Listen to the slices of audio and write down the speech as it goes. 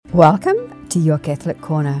Welcome to Your Catholic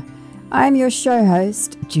Corner. I'm your show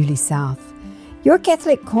host, Julie South. Your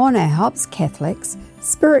Catholic Corner helps Catholics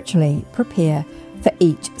spiritually prepare for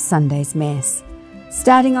each Sunday's Mass,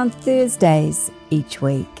 starting on Thursdays each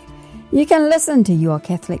week. You can listen to Your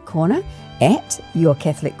Catholic Corner at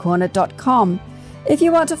yourcatholiccorner.com. If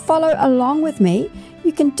you want to follow along with me,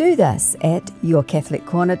 you can do this at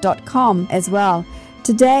yourcatholiccorner.com as well.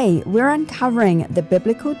 Today, we're uncovering the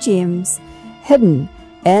biblical gems hidden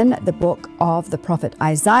in the book of the prophet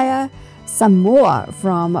Isaiah, some more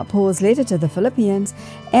from Paul's letter to the Philippians,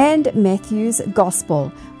 and Matthew's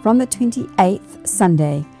Gospel from the 28th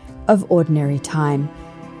Sunday of Ordinary Time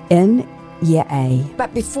in Year A.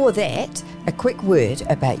 But before that, a quick word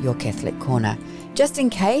about Your Catholic Corner, just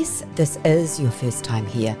in case this is your first time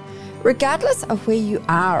here. Regardless of where you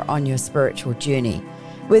are on your spiritual journey,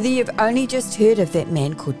 whether you've only just heard of that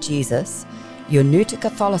man called Jesus, you're new to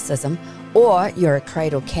Catholicism, or you're a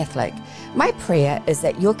cradle Catholic, my prayer is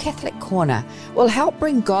that Your Catholic Corner will help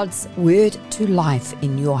bring God's Word to life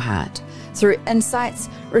in your heart through insights,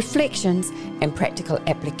 reflections, and practical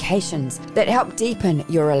applications that help deepen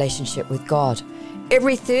your relationship with God.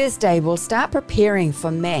 Every Thursday, we'll start preparing for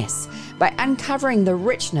Mass by uncovering the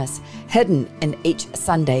richness hidden in each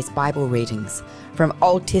Sunday's Bible readings, from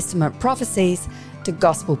Old Testament prophecies to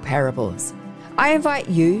Gospel parables. I invite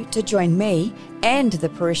you to join me and the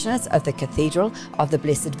parishioners of the Cathedral of the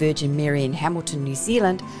Blessed Virgin Mary in Hamilton, New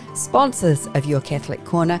Zealand, sponsors of Your Catholic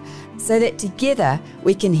Corner, so that together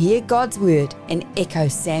we can hear God's Word and echo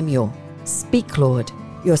Samuel. Speak, Lord,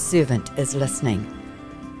 your servant is listening.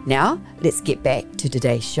 Now, let's get back to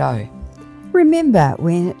today's show. Remember,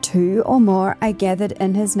 when two or more are gathered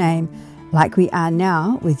in His name, like we are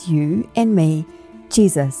now with you and me,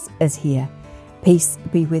 Jesus is here. Peace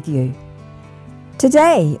be with you.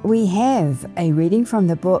 Today we have a reading from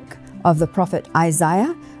the book of the prophet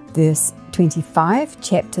Isaiah, verse 25,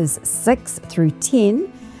 chapters 6 through 10,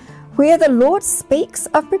 where the Lord speaks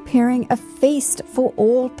of preparing a feast for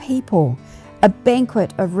all people, a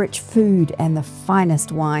banquet of rich food and the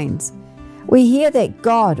finest wines. We hear that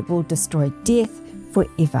God will destroy death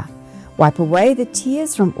forever, wipe away the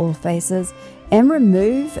tears from all faces, and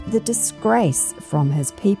remove the disgrace from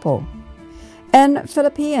His people. In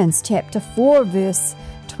Philippians chapter 4, verse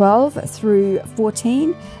 12 through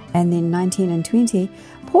 14, and then 19 and 20,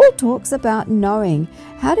 Paul talks about knowing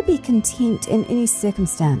how to be content in any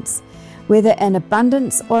circumstance, whether in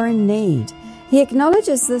abundance or in need. He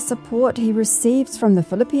acknowledges the support he receives from the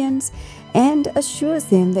Philippians and assures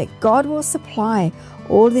them that God will supply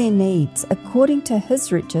all their needs according to His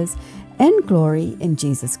riches and glory in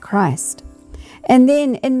Jesus Christ. And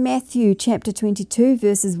then in Matthew chapter 22,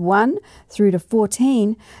 verses 1 through to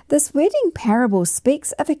 14, this wedding parable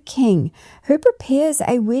speaks of a king who prepares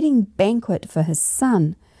a wedding banquet for his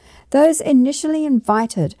son. Those initially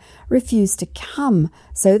invited refuse to come,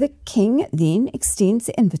 so the king then extends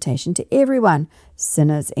the invitation to everyone,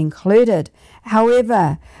 sinners included.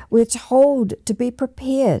 However, we're told to be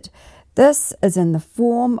prepared. This is in the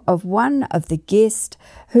form of one of the guests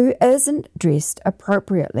who isn't dressed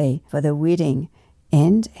appropriately for the wedding,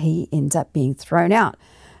 and he ends up being thrown out.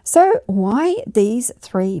 So why these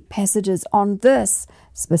three passages on this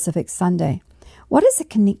specific Sunday? What is the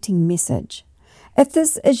connecting message? If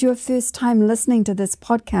this is your first time listening to this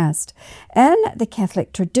podcast, in the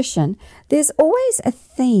Catholic tradition, there's always a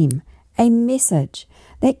theme, a message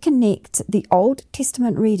that connects the Old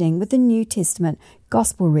Testament reading with the New Testament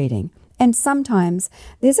Gospel reading. And sometimes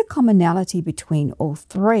there's a commonality between all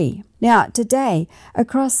three. Now, today,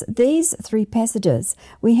 across these three passages,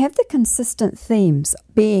 we have the consistent themes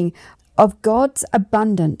being of God's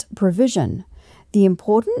abundant provision, the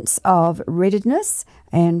importance of readiness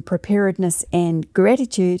and preparedness and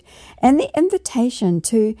gratitude, and the invitation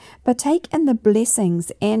to partake in the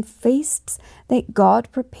blessings and feasts that God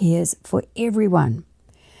prepares for everyone.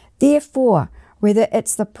 Therefore, whether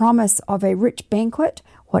it's the promise of a rich banquet,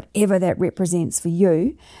 whatever that represents for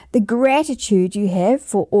you, the gratitude you have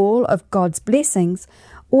for all of God's blessings,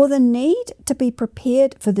 or the need to be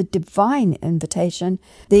prepared for the divine invitation,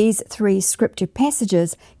 these three scripture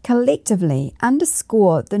passages collectively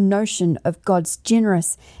underscore the notion of God's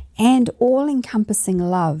generous and all-encompassing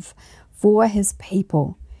love for His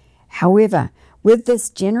people. However, with this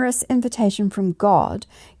generous invitation from God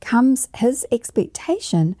comes His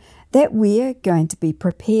expectation that we're going to be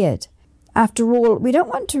prepared. After all, we don't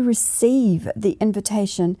want to receive the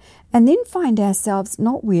invitation and then find ourselves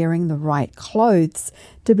not wearing the right clothes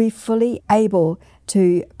to be fully able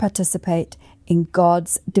to participate in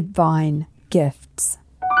God's divine gifts.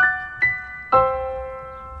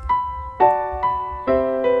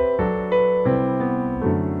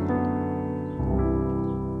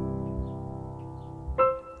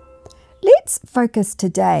 Let's focus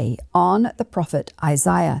today on the prophet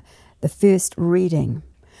Isaiah, the first reading.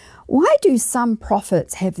 Why do some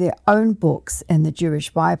prophets have their own books in the Jewish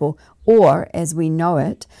Bible, or, as we know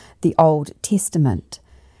it, the Old Testament?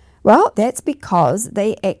 Well, that's because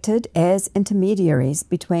they acted as intermediaries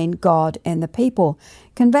between God and the people,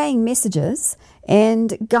 conveying messages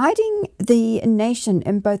and guiding the nation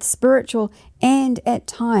in both spiritual and, at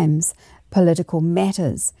times, political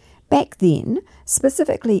matters. Back then,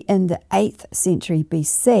 specifically in the 8th century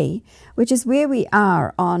BC, which is where we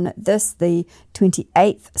are on this, the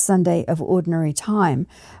 28th Sunday of Ordinary Time,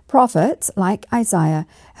 prophets like Isaiah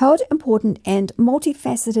held important and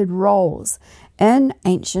multifaceted roles in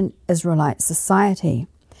ancient Israelite society.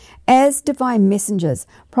 As divine messengers,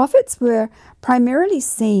 prophets were primarily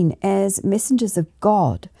seen as messengers of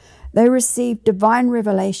God. They received divine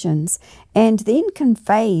revelations and then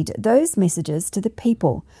conveyed those messages to the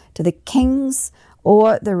people, to the kings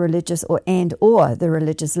or the religious or the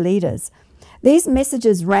religious leaders. These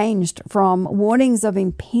messages ranged from warnings of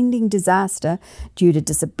impending disaster due to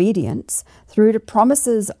disobedience through to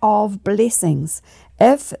promises of blessings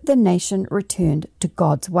if the nation returned to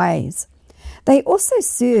God's ways. They also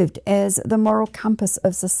served as the moral compass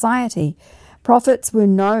of society. Prophets were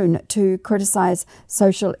known to criticize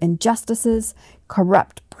social injustices,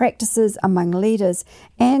 corrupt practices among leaders,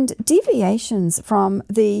 and deviations from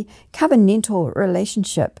the covenantal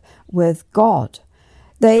relationship with God.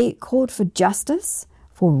 They called for justice,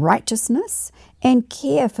 for righteousness, and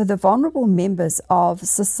care for the vulnerable members of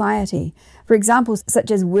society, for example,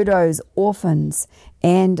 such as widows, orphans,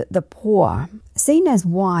 and the poor. Seen as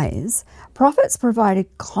wise, prophets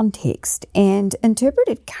provided context and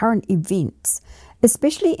interpreted current events,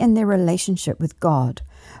 especially in their relationship with God.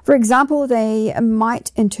 For example, they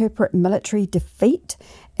might interpret military defeat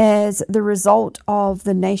as the result of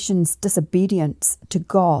the nation's disobedience to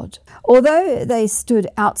God. Although they stood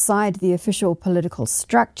outside the official political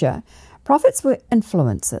structure, prophets were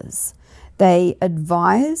influencers. They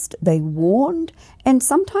advised, they warned, and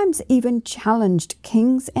sometimes even challenged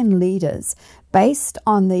kings and leaders based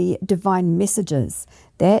on the divine messages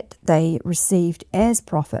that they received as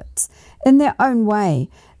prophets. In their own way,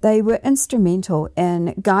 they were instrumental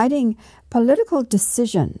in guiding political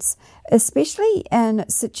decisions, especially in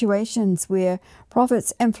situations where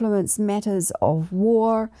prophets influenced matters of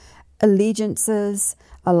war, allegiances,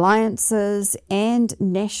 alliances, and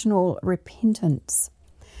national repentance.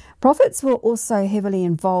 Prophets were also heavily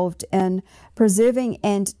involved in preserving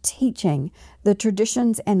and teaching the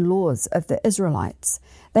traditions and laws of the Israelites.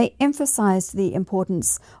 They emphasized the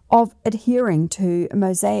importance of adhering to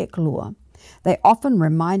Mosaic law. They often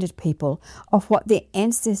reminded people of what their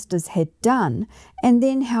ancestors had done and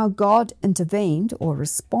then how God intervened or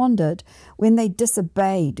responded when they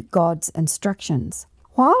disobeyed God's instructions.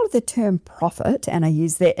 While the term prophet, and I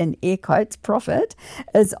use that in air quotes, prophet,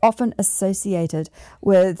 is often associated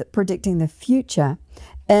with predicting the future,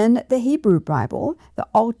 in the Hebrew Bible, the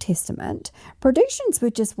Old Testament, predictions were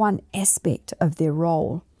just one aspect of their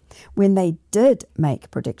role. When they did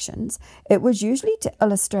make predictions, it was usually to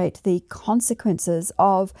illustrate the consequences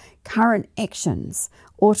of current actions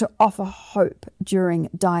or to offer hope during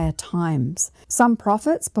dire times. Some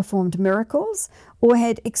prophets performed miracles or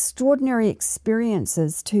had extraordinary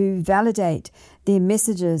experiences to validate their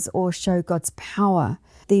messages or show God's power.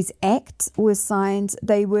 These acts were signs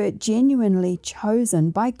they were genuinely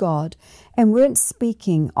chosen by God and weren't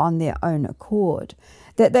speaking on their own accord,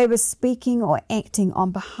 that they were speaking or acting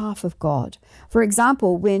on behalf of God. For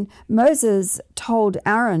example, when Moses told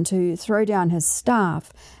Aaron to throw down his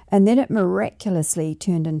staff and then it miraculously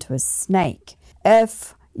turned into a snake.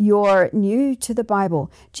 If you're new to the Bible,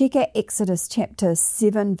 check out Exodus chapter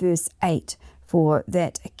 7 verse 8 for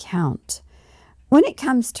that account. When it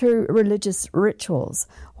comes to religious rituals,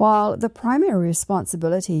 while the primary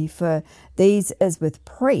responsibility for these is with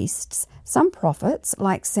priests, some prophets,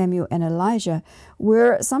 like Samuel and Elijah,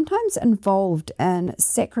 were sometimes involved in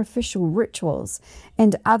sacrificial rituals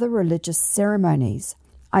and other religious ceremonies.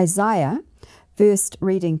 Isaiah, first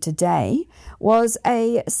reading today, was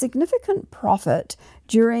a significant prophet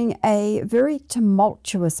during a very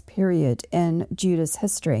tumultuous period in Judah's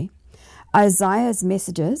history. Isaiah's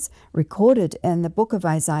messages, recorded in the book of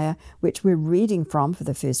Isaiah, which we're reading from for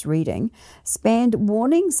the first reading, spanned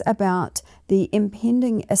warnings about the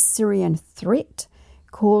impending Assyrian threat,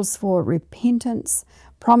 calls for repentance,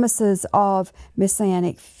 promises of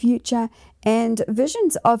messianic future, and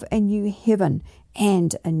visions of a new heaven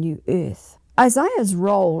and a new earth. Isaiah's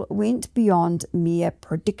role went beyond mere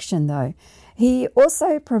prediction, though. He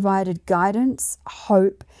also provided guidance,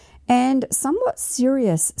 hope, and somewhat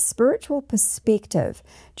serious spiritual perspective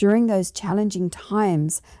during those challenging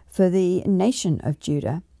times for the nation of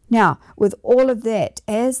Judah. Now, with all of that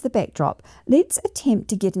as the backdrop, let's attempt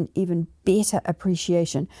to get an even better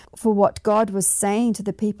appreciation for what God was saying to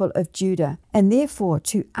the people of Judah, and therefore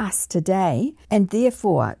to us today,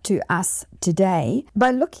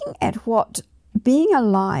 by looking at what being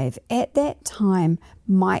alive at that time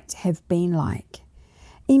might have been like.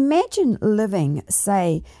 Imagine living,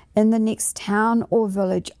 say, in the next town or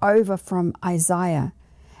village over from Isaiah.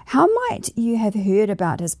 How might you have heard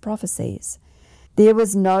about his prophecies? There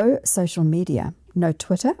was no social media, no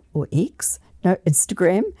Twitter or X, no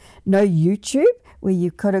Instagram, no YouTube where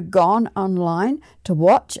you could have gone online to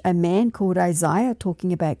watch a man called Isaiah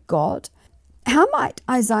talking about God. How might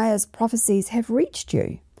Isaiah's prophecies have reached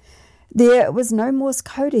you? There was no Morse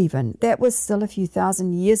code even. That was still a few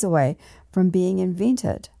thousand years away from being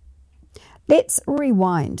invented. Let's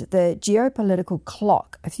rewind the geopolitical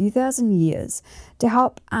clock a few thousand years to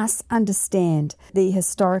help us understand the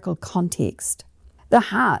historical context. The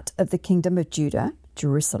heart of the kingdom of Judah,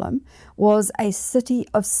 Jerusalem, was a city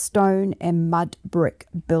of stone and mud brick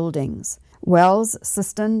buildings. Wells,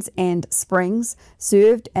 cisterns, and springs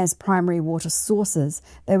served as primary water sources.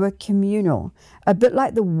 They were communal, a bit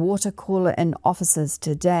like the water cooler in offices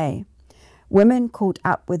today. Women caught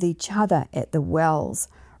up with each other at the wells.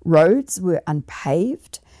 Roads were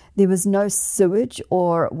unpaved. There was no sewage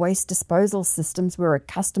or waste disposal systems we're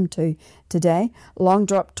accustomed to today. Long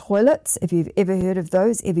drop toilets, if you've ever heard of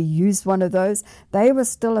those, ever used one of those, they were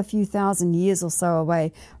still a few thousand years or so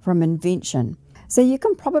away from invention. So you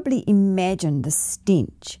can probably imagine the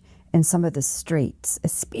stench in some of the streets,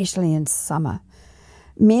 especially in summer.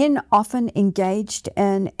 Men often engaged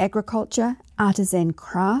in agriculture, artisan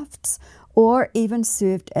crafts, or even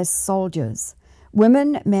served as soldiers.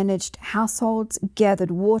 Women managed households,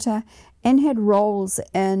 gathered water, and had roles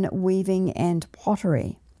in weaving and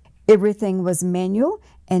pottery. Everything was manual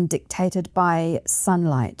and dictated by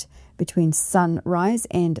sunlight between sunrise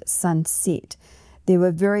and sunset. There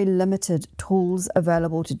were very limited tools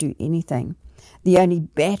available to do anything. The only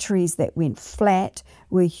batteries that went flat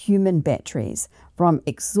were human batteries from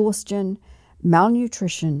exhaustion,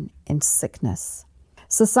 malnutrition, and sickness.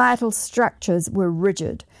 Societal structures were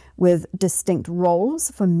rigid, with distinct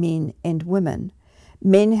roles for men and women.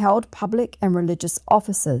 Men held public and religious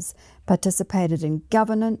offices, participated in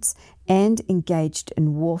governance, and engaged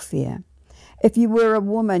in warfare. If you were a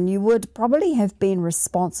woman, you would probably have been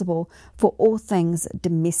responsible for all things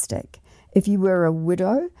domestic. If you were a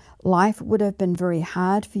widow, life would have been very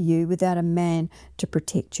hard for you without a man to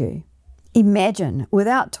protect you. Imagine,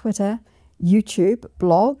 without Twitter, YouTube,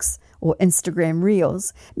 blogs, or Instagram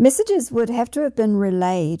Reels, messages would have to have been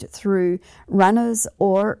relayed through runners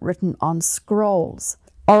or written on scrolls.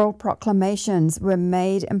 Oral proclamations were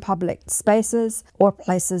made in public spaces or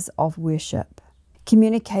places of worship.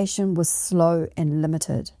 Communication was slow and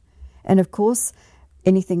limited. And of course,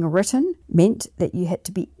 anything written meant that you had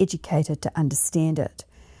to be educated to understand it.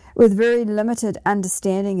 With very limited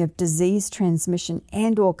understanding of disease transmission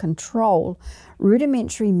and or control,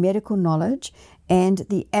 rudimentary medical knowledge, and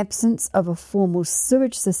the absence of a formal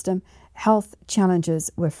sewage system, health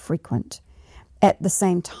challenges were frequent. At the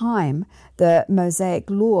same time, the Mosaic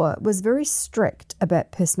law was very strict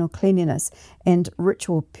about personal cleanliness and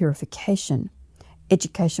ritual purification.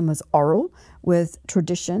 Education was oral, with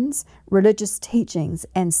traditions, religious teachings,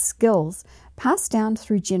 and skills passed down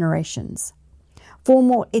through generations.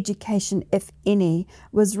 Formal education, if any,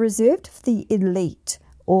 was reserved for the elite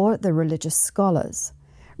or the religious scholars.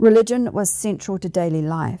 Religion was central to daily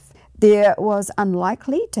life. There was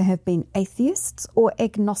unlikely to have been atheists or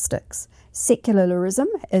agnostics. Secularism,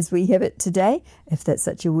 as we have it today, if that's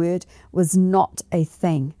such a word, was not a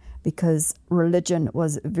thing because religion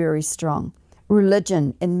was very strong.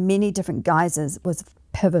 Religion, in many different guises, was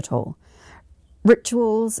pivotal.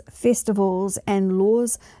 Rituals, festivals, and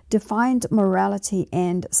laws defined morality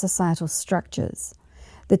and societal structures.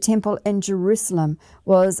 The temple in Jerusalem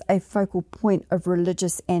was a focal point of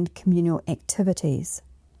religious and communal activities.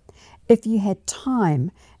 If you had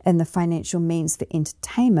time and the financial means for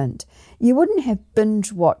entertainment, you wouldn't have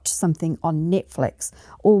binge-watched something on Netflix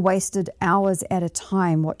or wasted hours at a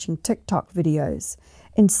time watching TikTok videos.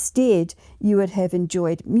 Instead, you would have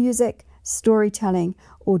enjoyed music, storytelling,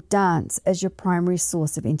 or dance as your primary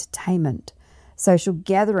source of entertainment. Social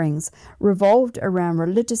gatherings revolved around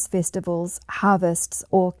religious festivals, harvests,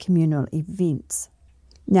 or communal events.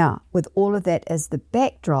 Now, with all of that as the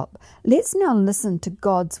backdrop, let's now listen to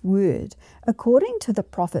God's word according to the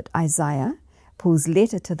prophet Isaiah, Paul's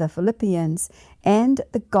letter to the Philippians, and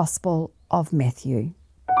the Gospel of Matthew.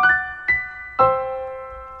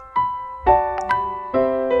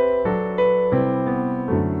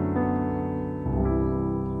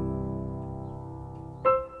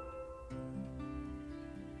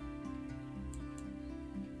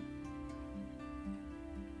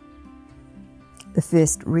 The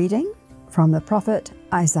first reading from the prophet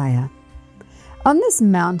Isaiah. On this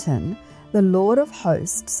mountain, the Lord of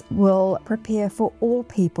hosts will prepare for all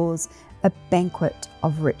peoples a banquet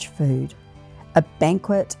of rich food, a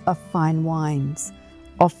banquet of fine wines,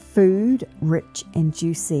 of food rich and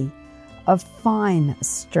juicy, of fine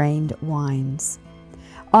strained wines.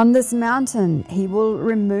 On this mountain he will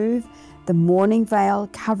remove the mourning veil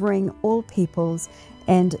covering all peoples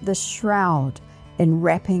and the shroud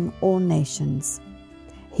enwrapping all nations.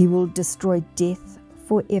 He will destroy death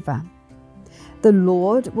forever. The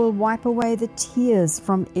Lord will wipe away the tears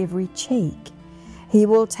from every cheek. He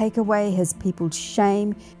will take away his people's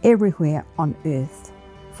shame everywhere on earth,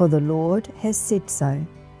 for the Lord has said so.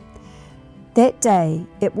 That day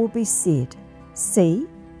it will be said, "See,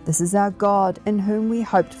 this is our God in whom we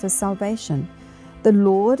hoped for salvation. The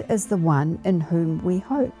Lord is the one in whom we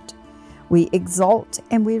hoped. We exult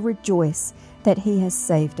and we rejoice that he has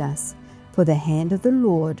saved us, for the hand of the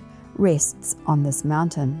Lord rests on this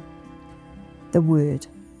mountain." The word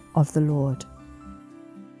of the Lord.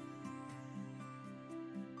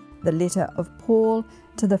 The letter of Paul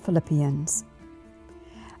to the Philippians.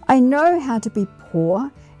 I know how to be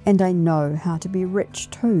poor, and I know how to be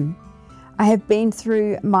rich too. I have been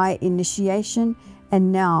through my initiation,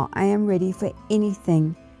 and now I am ready for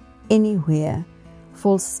anything, anywhere,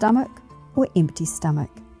 full stomach or empty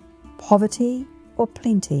stomach, poverty or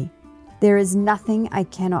plenty. There is nothing I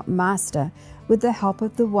cannot master with the help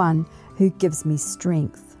of the one who gives me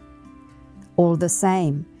strength. All the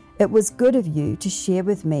same, it was good of you to share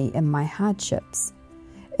with me in my hardships.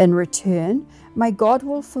 In return, my God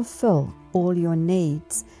will fulfill all your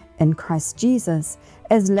needs in Christ Jesus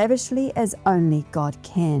as lavishly as only God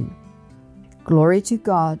can. Glory to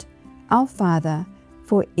God, our Father,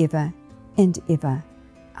 forever and ever.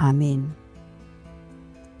 Amen.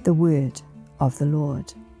 The word of the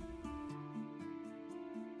Lord.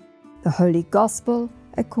 The Holy Gospel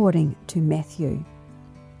according to Matthew.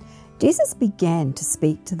 Jesus began to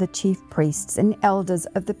speak to the chief priests and elders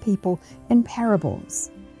of the people in parables.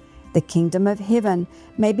 The kingdom of heaven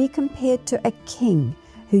may be compared to a king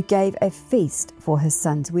who gave a feast for his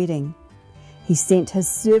son's wedding. He sent his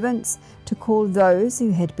servants to call those who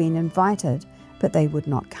had been invited, but they would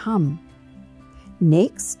not come.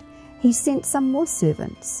 Next, he sent some more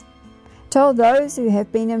servants. "Tell those who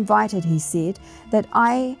have been invited," he said, "that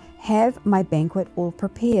I have my banquet all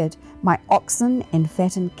prepared. My oxen and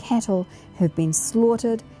fattened cattle have been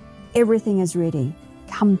slaughtered. Everything is ready.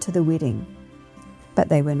 Come to the wedding." But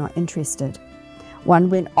they were not interested.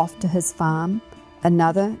 One went off to his farm,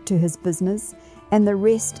 another to his business, and the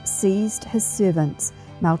rest seized his servants,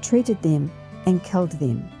 maltreated them, and killed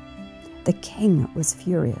them. The king was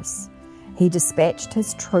furious. He dispatched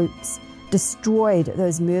his troops, destroyed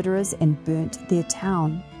those murderers, and burnt their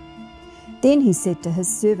town. Then he said to his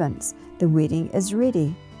servants, "The wedding is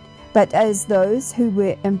ready, but as those who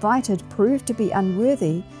were invited proved to be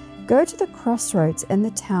unworthy, go to the crossroads in the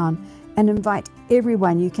town and invite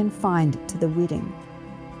everyone you can find to the wedding."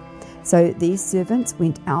 So these servants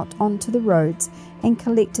went out onto the roads and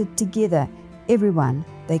collected together everyone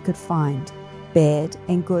they could find, bad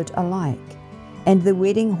and good alike, and the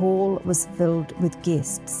wedding hall was filled with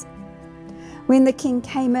guests. When the king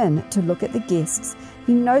came in to look at the guests,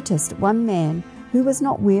 he noticed one man who was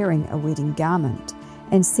not wearing a wedding garment,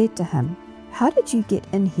 and said to him, "How did you get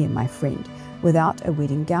in here, my friend, without a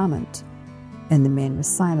wedding garment?" And the man was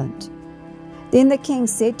silent. Then the king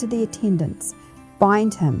said to the attendants,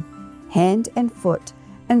 "Bind him, hand and foot,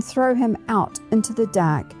 and throw him out into the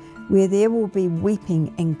dark, where there will be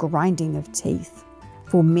weeping and grinding of teeth.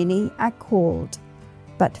 For many are called,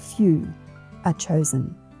 but few are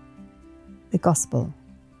chosen." The Gospel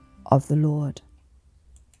of the Lord.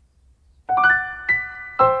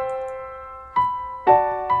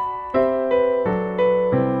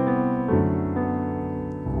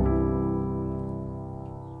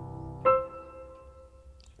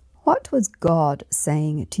 What was God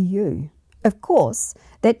saying to you? Of course,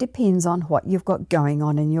 that depends on what you've got going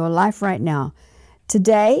on in your life right now.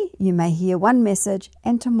 Today, you may hear one message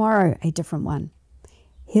and tomorrow a different one.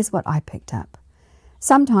 Here's what I picked up.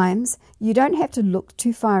 Sometimes you don't have to look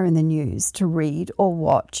too far in the news to read or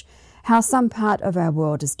watch how some part of our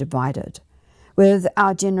world is divided. With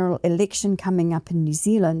our general election coming up in New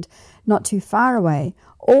Zealand, not too far away,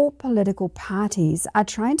 all political parties are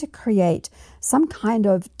trying to create some kind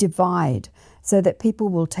of divide so that people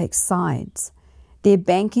will take sides. They're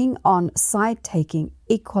banking on side-taking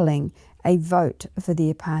equaling a vote for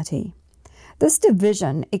their party. This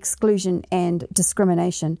division, exclusion and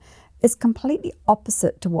discrimination is completely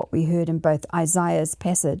opposite to what we heard in both Isaiah's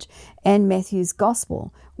passage and Matthew's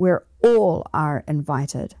Gospel, where all are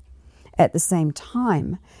invited. At the same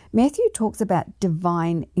time, Matthew talks about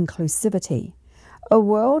divine inclusivity, a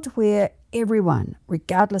world where everyone,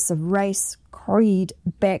 regardless of race, creed,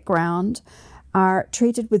 background, are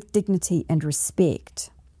treated with dignity and respect.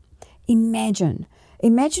 Imagine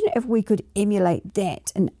if we could emulate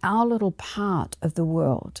that in our little part of the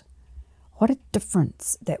world. What a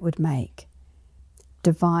difference that would make.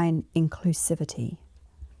 Divine inclusivity.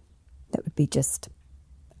 That would be just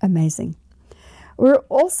amazing. We're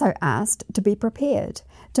also asked to be prepared,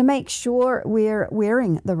 to make sure we're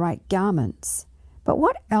wearing the right garments. But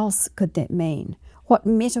what else could that mean? What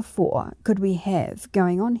metaphor could we have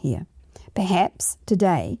going on here? Perhaps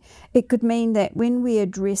today it could mean that when we are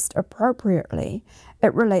dressed appropriately,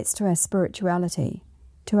 it relates to our spirituality,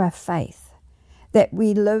 to our faith, that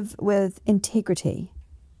we live with integrity,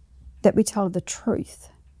 that we tell the truth,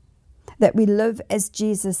 that we live as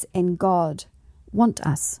Jesus and God want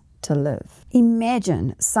us to live.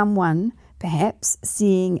 Imagine someone perhaps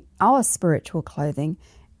seeing our spiritual clothing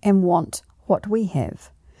and want what we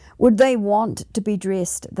have. Would they want to be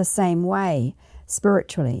dressed the same way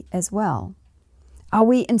spiritually as well? Are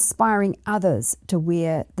we inspiring others to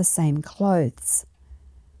wear the same clothes?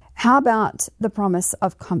 How about the promise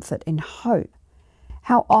of comfort and hope?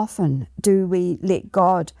 How often do we let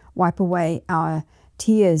God wipe away our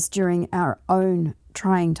tears during our own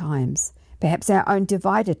trying times, perhaps our own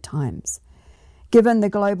divided times? Given the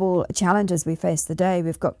global challenges we face today,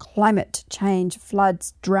 we've got climate change,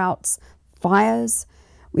 floods, droughts, fires,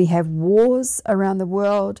 we have wars around the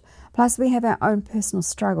world, plus we have our own personal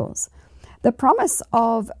struggles. The promise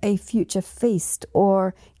of a future feast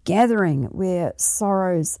or gathering where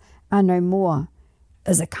sorrows are no more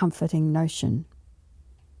is a comforting notion.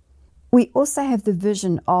 We also have the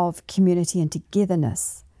vision of community and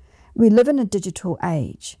togetherness. We live in a digital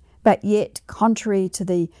age, but yet, contrary to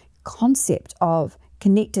the concept of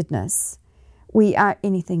connectedness, we are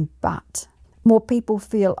anything but. More people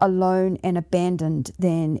feel alone and abandoned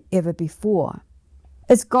than ever before.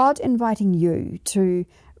 Is God inviting you to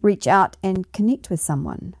reach out and connect with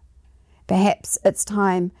someone? Perhaps it's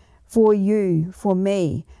time for you, for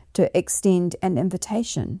me, to extend an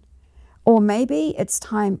invitation. Or maybe it's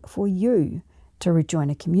time for you to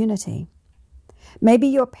rejoin a community. Maybe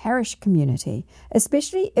your parish community,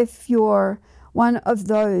 especially if you're one of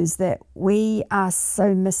those that we are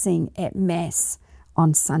so missing at Mass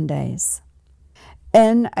on Sundays.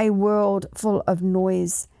 In a world full of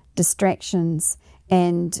noise, distractions,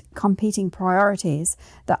 and competing priorities,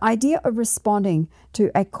 the idea of responding to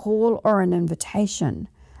a call or an invitation,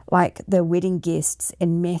 like the wedding guests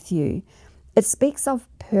in Matthew, it speaks of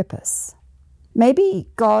purpose. Maybe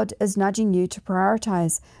God is nudging you to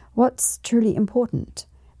prioritize what's truly important.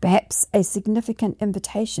 Perhaps a significant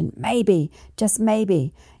invitation. Maybe, just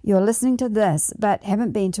maybe, you're listening to this but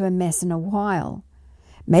haven't been to a Mass in a while.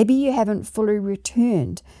 Maybe you haven't fully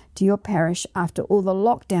returned to your parish after all the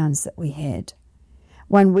lockdowns that we had.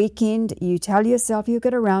 One weekend you tell yourself you'll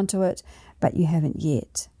get around to it, but you haven't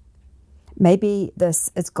yet. Maybe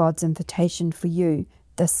this is God's invitation for you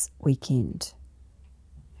this weekend.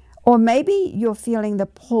 Or maybe you're feeling the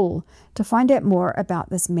pull to find out more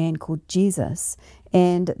about this man called Jesus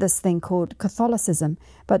and this thing called Catholicism,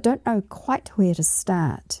 but don't know quite where to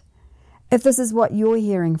start. If this is what you're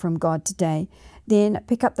hearing from God today, then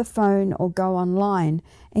pick up the phone or go online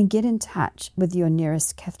and get in touch with your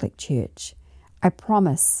nearest Catholic church. I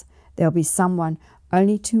promise there'll be someone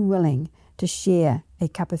only too willing to share a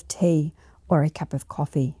cup of tea or a cup of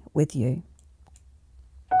coffee with you.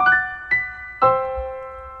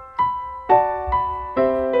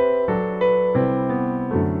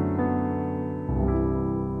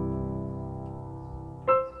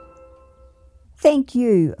 Thank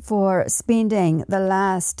you for spending the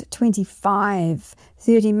last 25,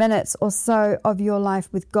 30 minutes or so of your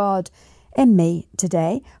life with God and me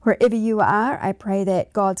today. Wherever you are, I pray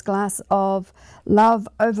that God's glass of love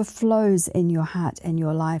overflows in your heart and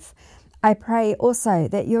your life. I pray also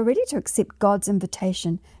that you're ready to accept God's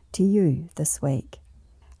invitation to you this week.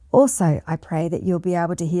 Also, I pray that you'll be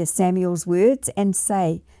able to hear Samuel's words and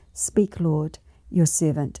say, "Speak, Lord, your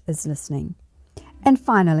servant is listening." And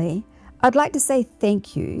finally, I'd like to say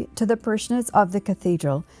thank you to the parishioners of the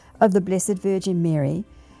Cathedral of the Blessed Virgin Mary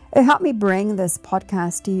who helped me bring this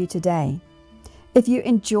podcast to you today. If you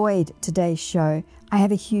enjoyed today's show, I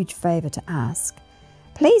have a huge favour to ask.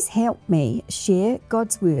 Please help me share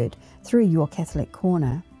God's Word through your Catholic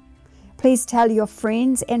Corner. Please tell your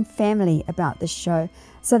friends and family about this show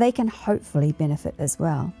so they can hopefully benefit as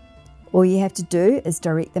well. All you have to do is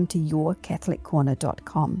direct them to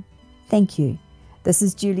yourcatholiccorner.com. Thank you. This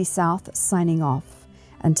is Julie South signing off.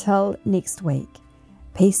 Until next week,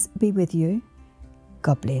 peace be with you.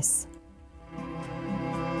 God bless.